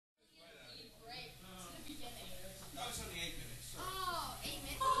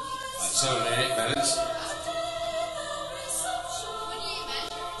7 to 8 minutes.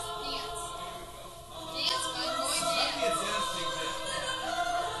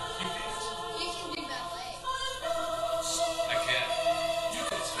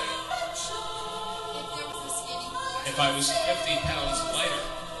 If I was 50 pounds lighter.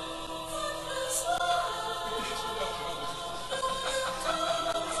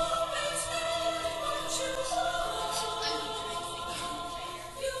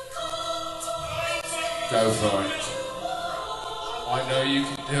 Go for it. I know you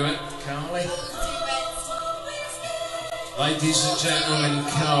can do it, Carly. Ladies and gentlemen,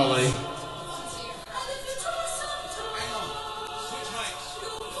 Carly.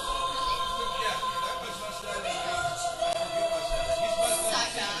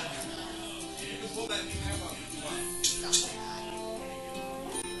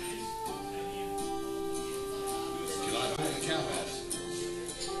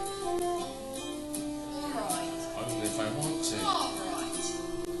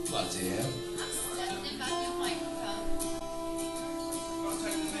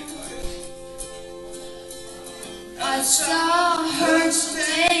 I saw her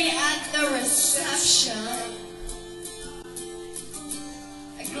today at the reception,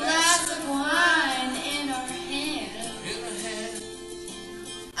 a glass of wine in her hand.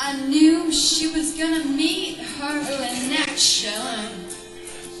 I knew she was gonna meet her connection.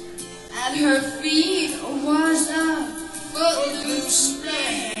 At her feet was a footloose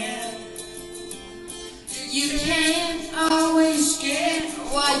man. You can't always get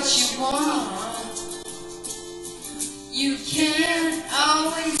what you want. You can't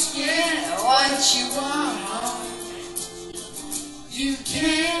always get what you want. You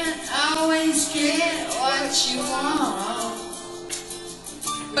can't always get what you want.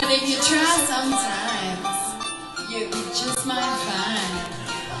 But if you try sometimes, you just might find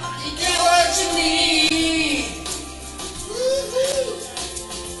you get what you need.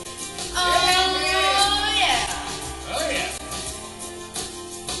 Oh yeah. Oh yeah.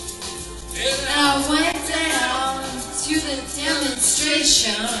 I went down to the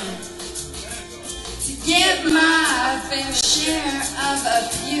demonstration to get my fair share of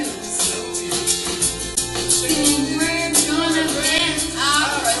abuse. Thinking we're gonna vent our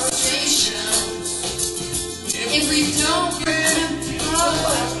frustrations. If we don't, we're gonna blow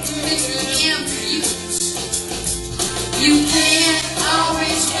up the fuse. You can't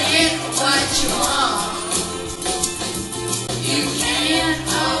always get what you want. You can't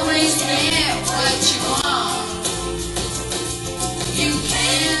always get what you want. You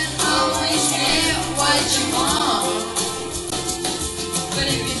can't always get what you want. But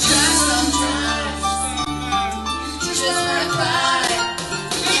if you try sometimes, you just might find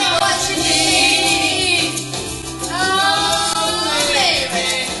you get what you need. Oh, baby.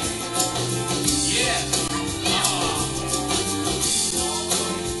 Yeah.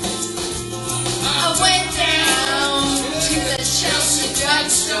 I went down to the Chelsea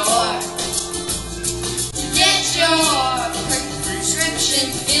drugstore to get your prescription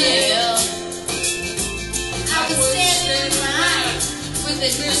filled. I was standing in line with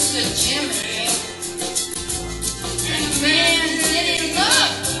a Mr. Jimmy, and the man didn't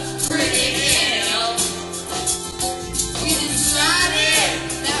look pretty ill. We decided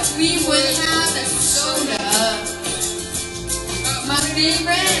that we would have a soda. My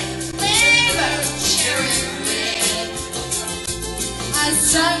favorite flavor, cherry red. I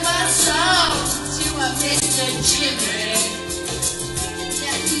sung my song to a Mr. Jimmy.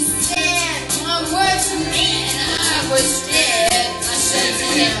 Yeah, he said one word to me and I was dead. I said to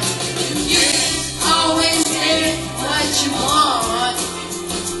him, you always get what you want.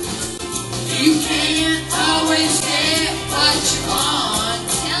 You can't always get what you want.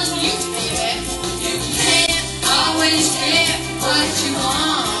 Tell you, baby, you can't always get what you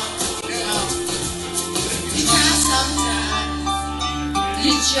want. You try sometimes,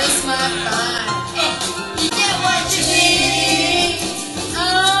 you just might find you get what you need. Oh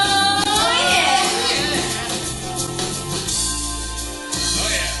yeah. Oh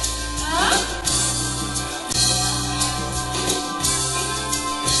yeah. Huh?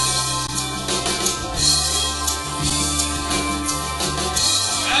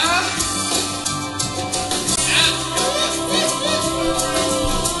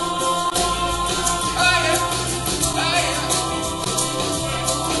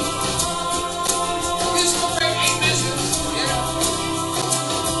 This will bring 8 minutes.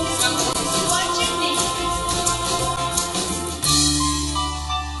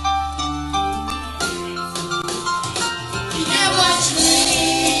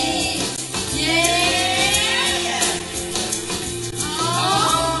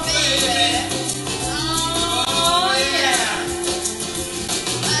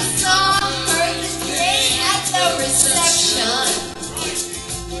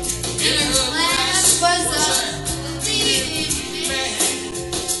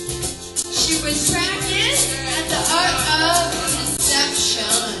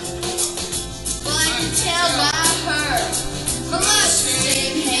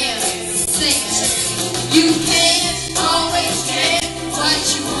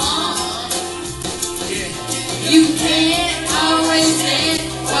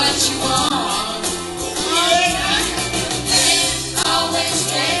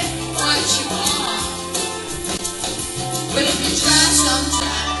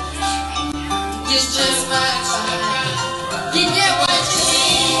 sometimes. You just might find you get what you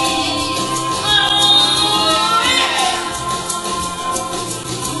need. Oh yeah.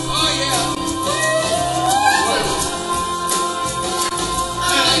 Oh yeah.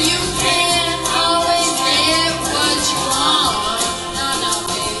 Oh, you can't always get what you want. No, no,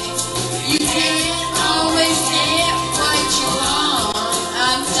 baby. You can't always get what you want.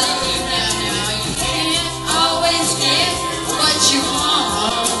 I'm telling you now, you can't always get what you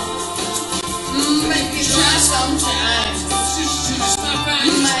want. But you try sometimes.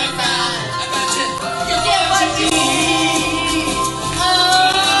 You might find you get what you need.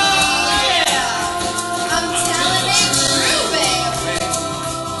 Oh yeah, I'm telling it true, babe.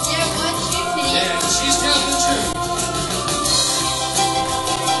 Get what you need. Yeah, she's telling the truth.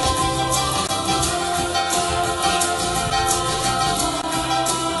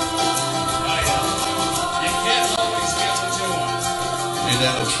 Oh yeah. You can't always get what you want. Ain't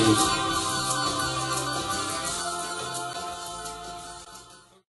that the truth?